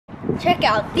Check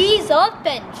out these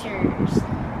adventures.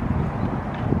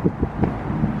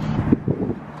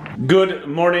 Good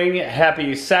morning,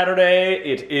 happy Saturday.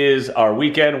 It is our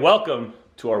weekend. Welcome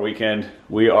to our weekend.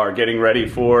 We are getting ready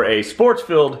for a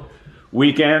sports-filled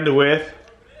weekend with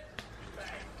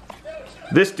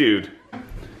this dude.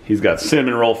 He's got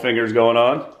cinnamon roll fingers going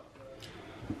on.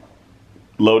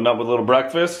 Loading up with a little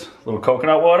breakfast, a little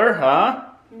coconut water, huh?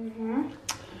 Mm-hmm.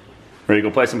 Ready to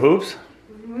go play some hoops?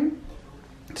 Mm-hmm.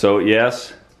 So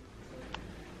yes,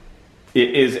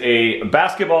 it is a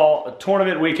basketball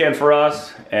tournament weekend for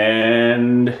us,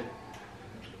 and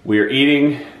we are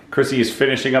eating. Chrissy is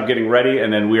finishing up getting ready,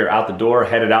 and then we are out the door,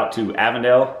 headed out to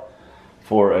Avondale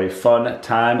for a fun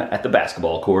time at the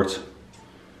basketball courts.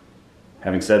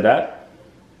 Having said that,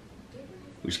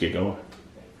 we should get going.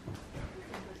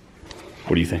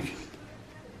 What do you think?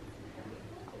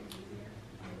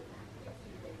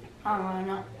 I don't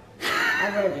know.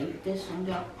 I'd rather eat this and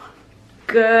go.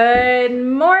 Good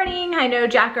morning. I know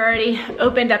Jack already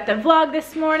opened up the vlog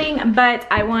this morning, but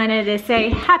I wanted to say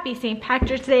happy St.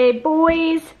 Patrick's Day,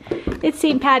 boys. It's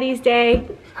St. Patty's Day.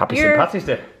 Happy St. Patty's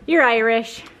Day. You're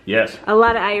Irish. Yes. A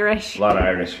lot of Irish. A lot of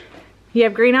Irish. You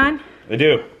have green on? I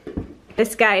do.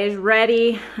 This guy is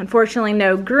ready. Unfortunately,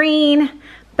 no green,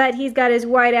 but he's got his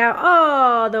white out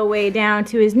all the way down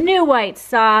to his new white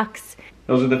socks.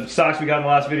 Those are the socks we got in the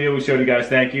last video. We showed you guys.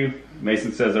 Thank you.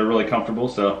 Mason says they're really comfortable,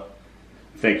 so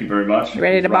thank you very much. You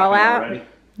ready to ball out?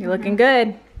 You're looking good.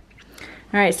 All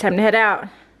right, it's time to head out.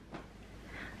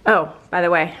 Oh, by the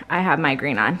way, I have my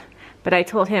green on, but I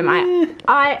told him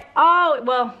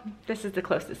well, this is the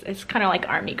closest. It's kind of like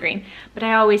army green, but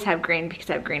I always have green because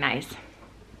I have green eyes.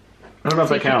 I don't know if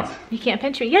that counts. You can't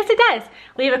pinch me. Yes, it does.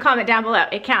 Leave a comment down below.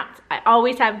 It counts. I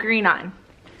always have green on.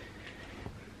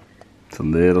 It's a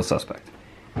little suspect.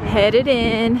 Headed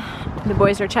in. The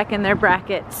boys are checking their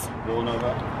brackets.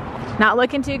 Not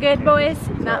looking too good, boys.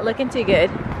 Not looking too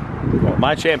good. Well,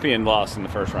 my champion lost in the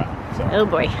first round. So oh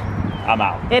boy. I'm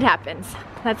out. It happens.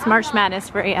 That's March Madness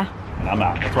for you. And I'm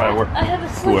out. That's why I have a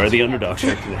slight we're the underdog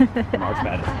shirt today. March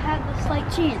Madness. I have a slight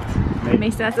chance. Maybe.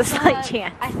 Mason has a slight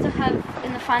chance. I still have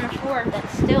in the final four.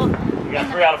 That's still. You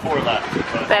got 3 out of 4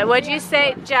 left. But what'd you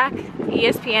say, Jack?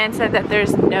 ESPN said that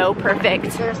there's no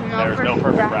perfect. There's no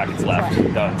perfect brackets left.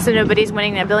 Done. So nobody's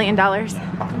winning $1 billion? No.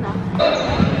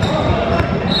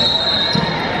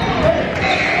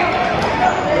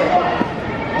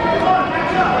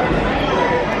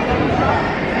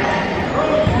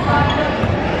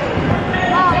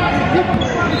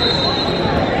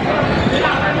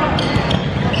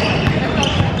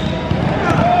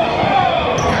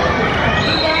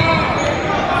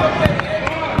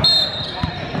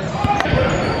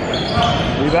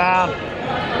 Rebound.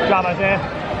 Good job, Isaiah.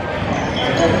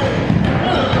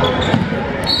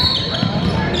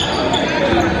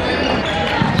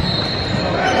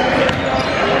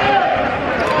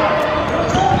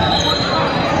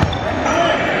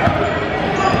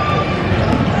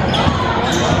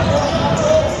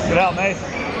 Good out, Mace.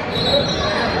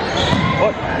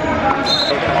 What?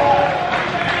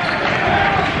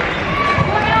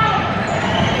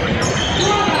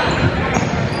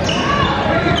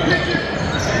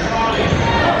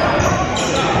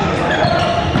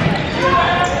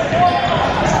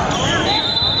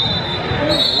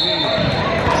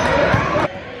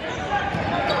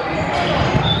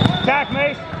 Back,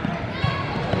 Mace.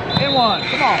 In one.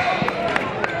 Come on.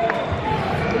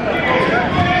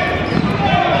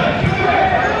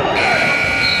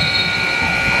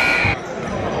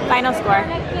 Final score.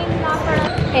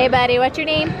 Hey buddy, what's your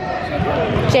name?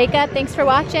 Jacob, thanks for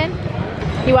watching.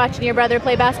 You watching your brother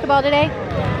play basketball today?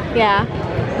 Yeah.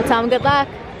 Well, tell him good luck.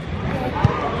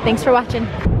 Thanks for watching.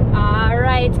 All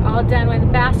right, all done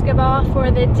with basketball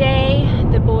for the day.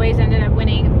 The boys ended up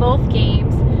winning both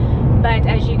games, but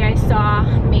as you guys saw,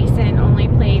 Mason only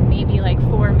played maybe like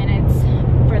 4 minutes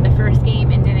for the first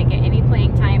game and didn't get any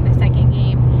playing time the second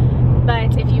game.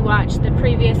 But if you watched the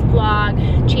previous vlog,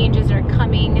 changes are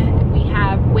coming. We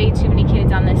have way too many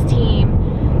kids on this team.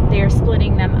 They're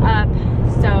splitting them up,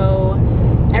 so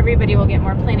everybody will get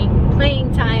more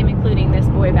playing time, including this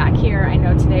boy back here. I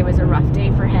know today was a rough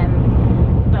day for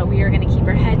him, but we are going to keep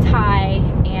our heads high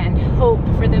and hope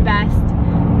for the best,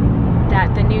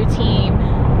 that the new team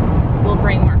will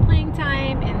bring more playing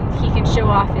time and he can show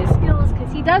off his skills,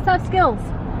 because he does have skills.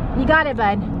 You got it,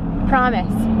 bud.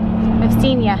 Promise. I've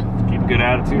seen ya. Keep a good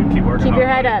attitude, keep working. Keep your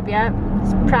head up, yep.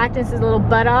 Just practice his little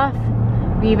butt off.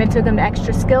 We even took him to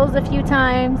extra skills a few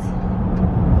times.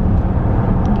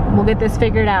 We'll get this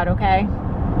figured out, okay?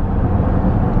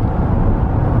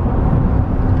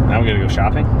 Now we gotta go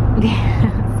shopping?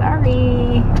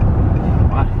 Sorry.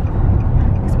 Why?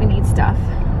 Because we need stuff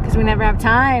because we never have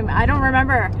time. I don't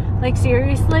remember. Like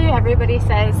seriously, everybody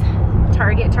says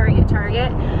Target, Target,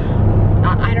 Target.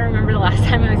 I don't remember the last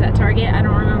time I was at Target. I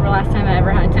don't remember the last time I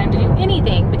ever had time to do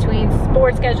anything between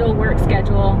sports schedule, work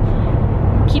schedule,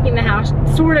 keeping the house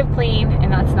sort of clean,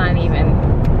 and that's not even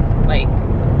like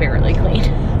barely clean.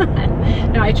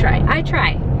 No, I try.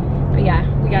 But yeah,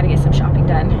 we gotta get some shopping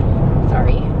done.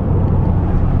 Sorry.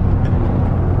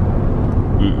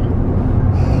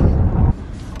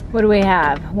 What do we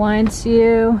have? 1,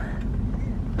 2,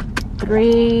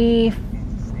 3,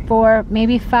 4,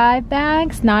 maybe 5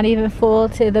 bags, not even full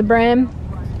to the brim.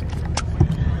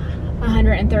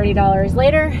 $130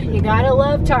 later. You gotta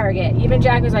love Target. Even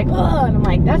Jack was like, oh, and I'm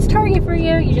like, that's Target for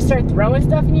you. You just start throwing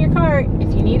stuff in your cart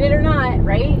if you need it or not,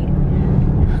 right?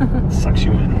 Sucks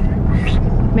you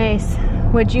in. Mace,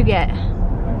 what'd you get?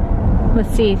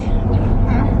 Let's see.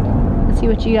 Let's see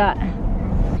what you got.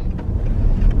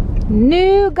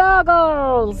 New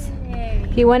goggles! Yay.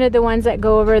 He wanted the ones that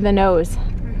go over the nose.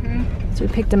 Mm-hmm. So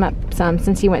we picked him up some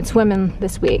since he went swimming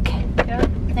this week. Yep,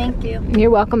 thank you.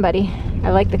 You're welcome, buddy. I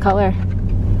like the color.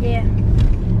 Yeah.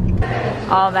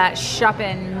 All that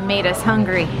shopping made us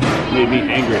hungry. Made me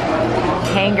angry.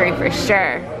 Hangry for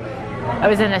sure. I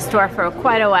was in a store for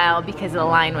quite a while because the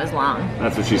line was long.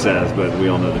 That's what she says, but we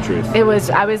all know the truth.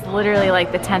 I was literally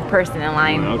like the 10th person in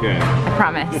line. Okay. I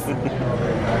promise.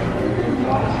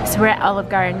 So we're at Olive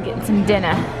Garden getting some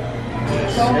dinner.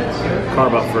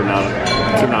 Carb up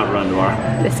to not run tomorrow.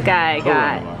 This guy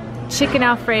got chicken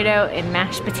Alfredo and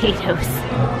mashed potatoes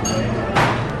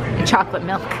and chocolate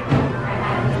milk.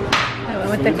 I went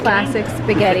with the classic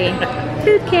spaghetti.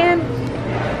 Food can.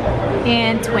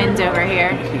 And twins over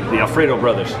here. The Alfredo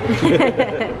brothers. So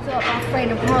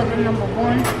Alfredo brother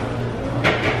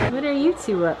 #1. What are you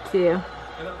two up to?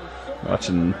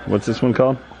 Watching, what's this one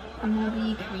called?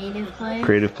 Movie Creative Play.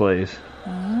 Creative Plays.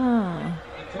 Oh.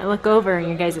 I look over and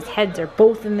your guys' heads are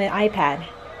both in the iPad.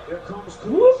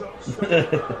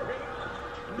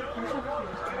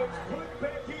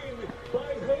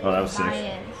 Oh, that was sick.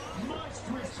 Bias.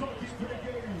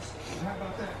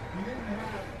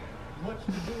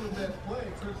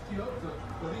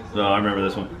 No, I remember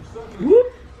this one.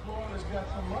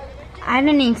 I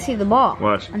didn't even see the ball.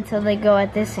 Watch. Until they go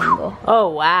at this angle. Oh,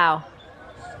 wow.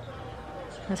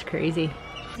 That's crazy.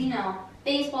 You know,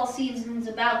 baseball season's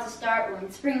about to start. We're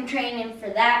in spring training for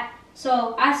that.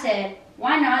 So I said,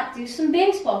 why not do some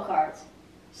baseball cards?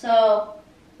 So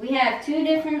we have 2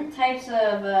 different types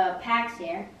of packs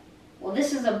here. Well,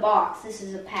 this is a box. This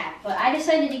is a pack. But I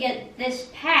decided to get this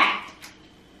pack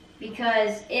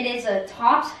because it is a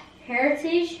Topps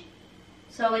Heritage.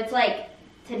 So it's like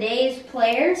today's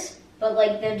players, but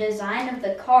like the design of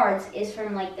the cards is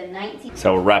from like the 19th.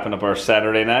 So we're wrapping up our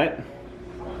Saturday night.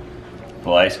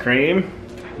 Little ice cream.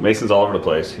 Mason's all over the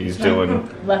place. He's doing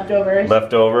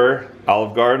leftover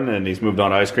Olive Garden, and he's moved on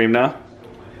to ice cream now.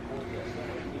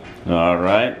 All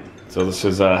right. So this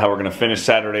is how we're gonna finish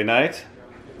Saturday night.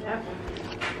 Yep.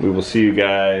 We will see you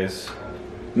guys,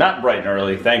 not bright and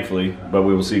early, thankfully, but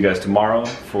we will see you guys tomorrow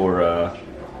for, I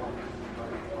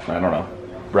don't know,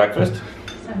 breakfast.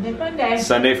 Sunday fun day.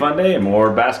 Sunday fun day and more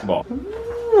basketball.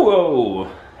 Whoa.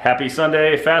 Happy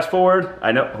Sunday. Fast forward.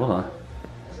 I know. Hold on.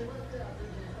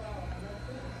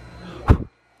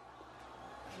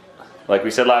 Like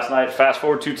we said last night, fast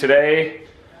forward to today.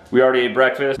 We already ate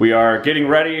breakfast. We are getting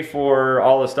ready for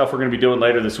all the stuff we're gonna be doing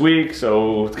later this week.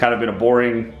 So it's kind of been a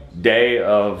boring day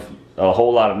of a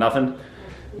whole lot of nothing.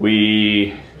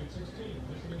 We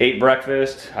ate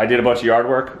breakfast. I did a bunch of yard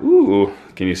work. Ooh,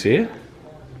 can you see it?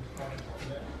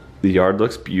 The yard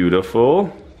looks beautiful.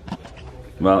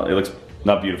 Well, it looks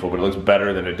not beautiful, but it looks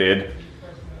better than it did.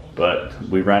 But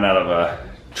we ran out of a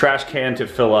trash can to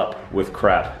fill up with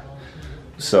crap.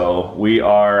 So we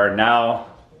are now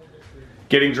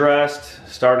getting dressed,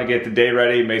 starting to get the day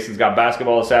ready. Mason's got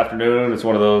basketball this afternoon. It's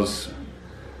one of those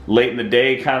late in the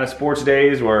day kind of sports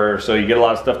days where, so you get a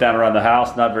lot of stuff down around the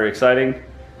house, not very exciting.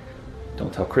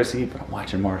 Don't tell Chrissy, but I'm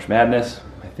watching March Madness.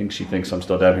 I think she thinks I'm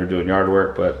still down here doing yard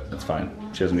work, but that's fine.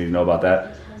 She doesn't need to know about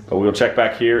that. But we'll check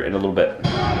back here in a little bit.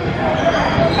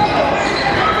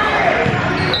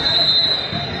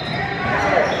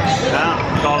 Now,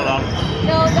 call it off.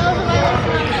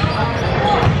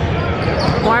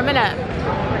 Warm it up.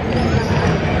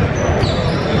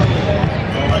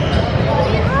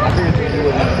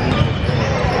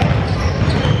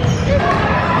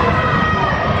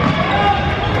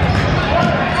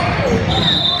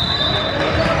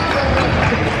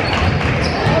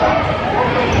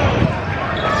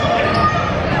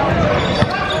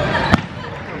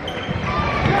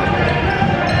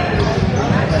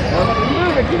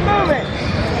 Keep moving.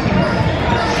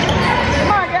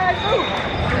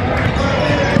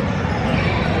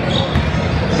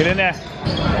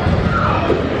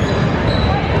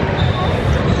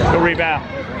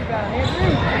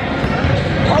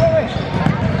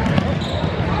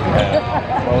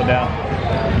 down.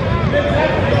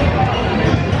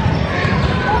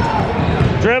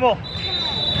 Dribble.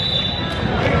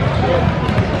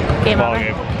 Game Ball over.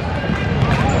 game.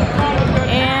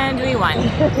 And we won.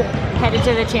 Headed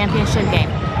to the championship game.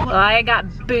 Well, I got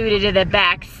booted to the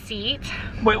back seat.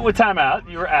 Wait, what time out?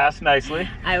 You were asked nicely.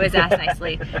 I was asked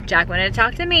nicely. Jack wanted to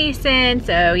talk to Mason,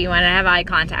 so he wanted to have eye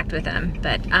contact with him.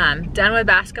 But done with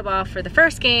basketball for the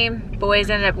first game. Boys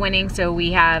ended up winning, so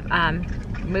we have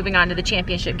moving on to the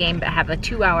championship game, but have a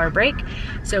 2-hour break.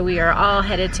 So we are all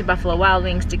headed to Buffalo Wild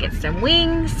Wings to get some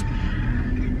wings.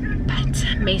 But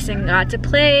Mason got to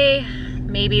play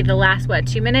maybe the last, what,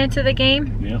 2 minutes of the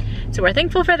game? Yeah. So we're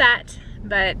thankful for that.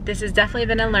 But this has definitely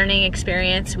been a learning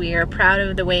experience. We are proud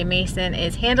of the way Mason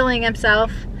is handling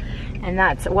himself. And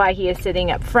that's why he is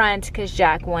sitting up front, because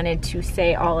Jack wanted to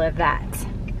say all of that.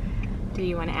 Do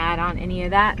you want to add on any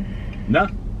of that? No.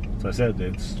 As I said,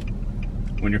 it's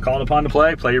when you're called upon to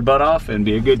play your butt off and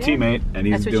be a good teammate. And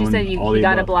he's that's what doing you said. all You the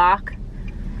got a above. block.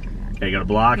 Yeah, he got a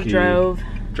block. He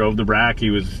drove the brack.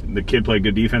 The kid played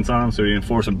good defense on him, so he didn't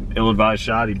force an ill-advised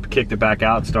shot. He kicked it back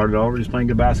out, started over. He's playing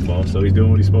good basketball, so he's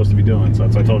doing what he's supposed to be doing. So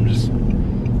that's why I told him, just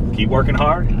keep working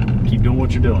hard, keep doing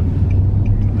what you're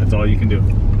doing. That's all you can do.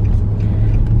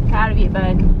 Proud of you,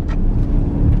 bud.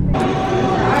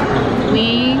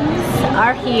 Wings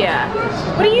are here.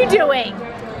 What are you doing?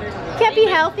 Can't be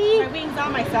healthy. My wings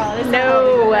on my salad.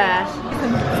 No.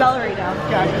 Some celery now.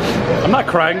 I'm not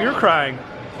crying, you're crying.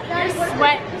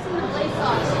 What?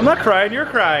 I'm not crying, you're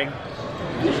crying.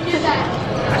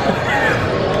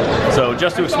 So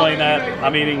just to explain that,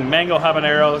 I'm eating mango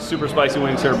habanero, super spicy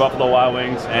wings here at Buffalo Wild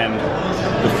Wings, and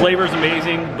the flavor's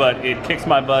amazing, but it kicks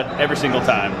my butt every single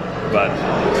time. But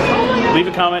leave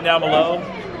a comment down below.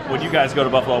 When you guys go to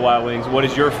Buffalo Wild Wings, what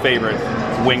is your favorite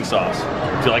wing sauce?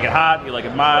 Do you like it hot? Do you like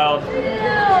it mild?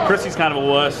 Chrissy's kind of a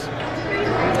wuss.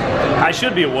 I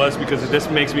should be a wuss because this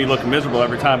makes me look miserable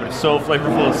every time, but it's so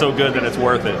flavorful and so good that it's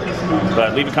worth it.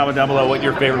 But leave a comment down below what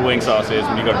your favorite wing sauce is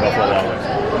when you go to Buffalo Wild Wings.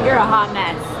 You're a hot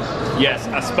mess. Yes,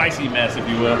 a spicy mess, if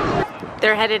you will.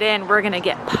 They're headed in. We're gonna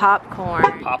get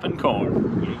popcorn. Poppin' corn.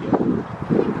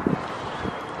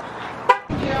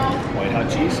 White hot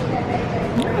cheese.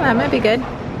 Oh, that might be good.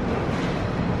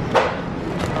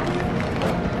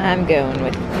 I'm going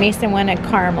with Mason wanted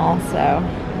caramel, so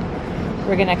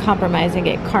we're gonna compromise and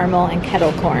get caramel and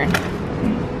kettle corn.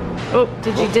 Oh,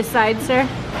 did you decide, sir?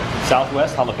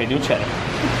 Southwest jalapeno cheddar.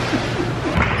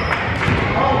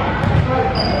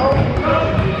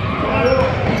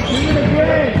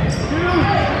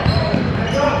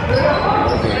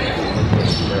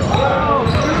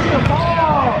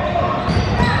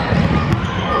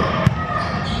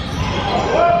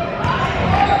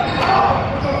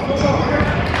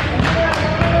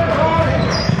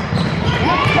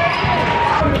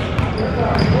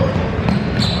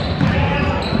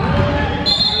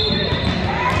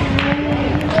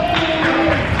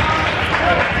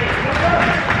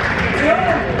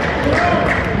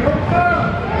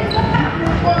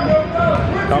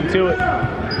 Come to it.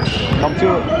 Come to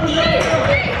it.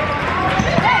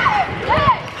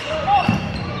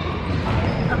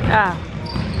 Ah.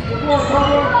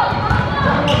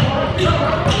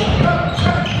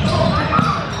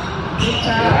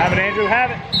 Have it, Andrew,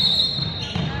 have it.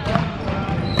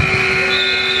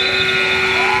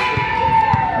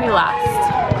 We lost.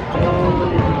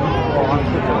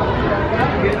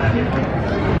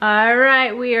 All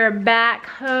right, we are back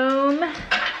home.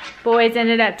 Boys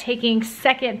ended up taking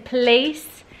second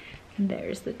place. And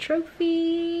there's the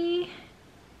trophy.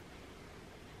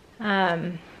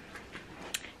 I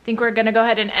think we're gonna go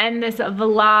ahead and end this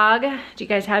vlog. Do you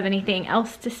guys have anything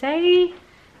else to say?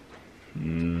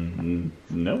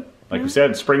 No. Like we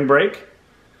said, spring break.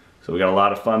 So we got a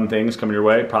lot of fun things coming your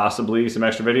way, possibly some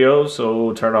extra videos.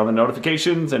 So turn on the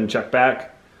notifications and check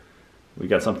back. We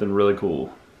got something really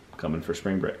cool coming for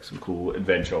spring break. Some cool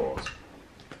adventures.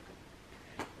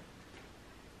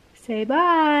 Say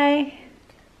bye.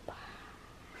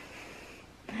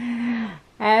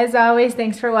 As always,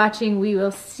 thanks for watching. We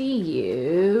will see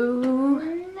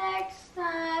you next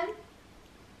time.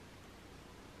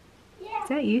 Yeah. Is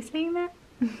that you saying that?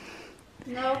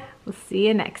 No. We'll see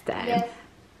you next time. Yes.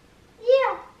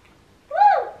 Yeah.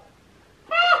 Woo.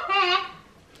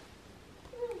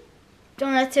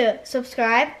 Don't forget to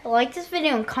subscribe, like this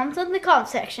video, and comment in the comment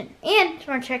section. And don't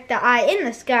forget to check the eye in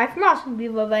the sky from awesome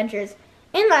Bevo adventures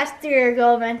and last 3 year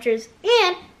ago adventures.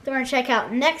 And don't forget to check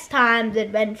out next time's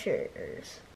adventures.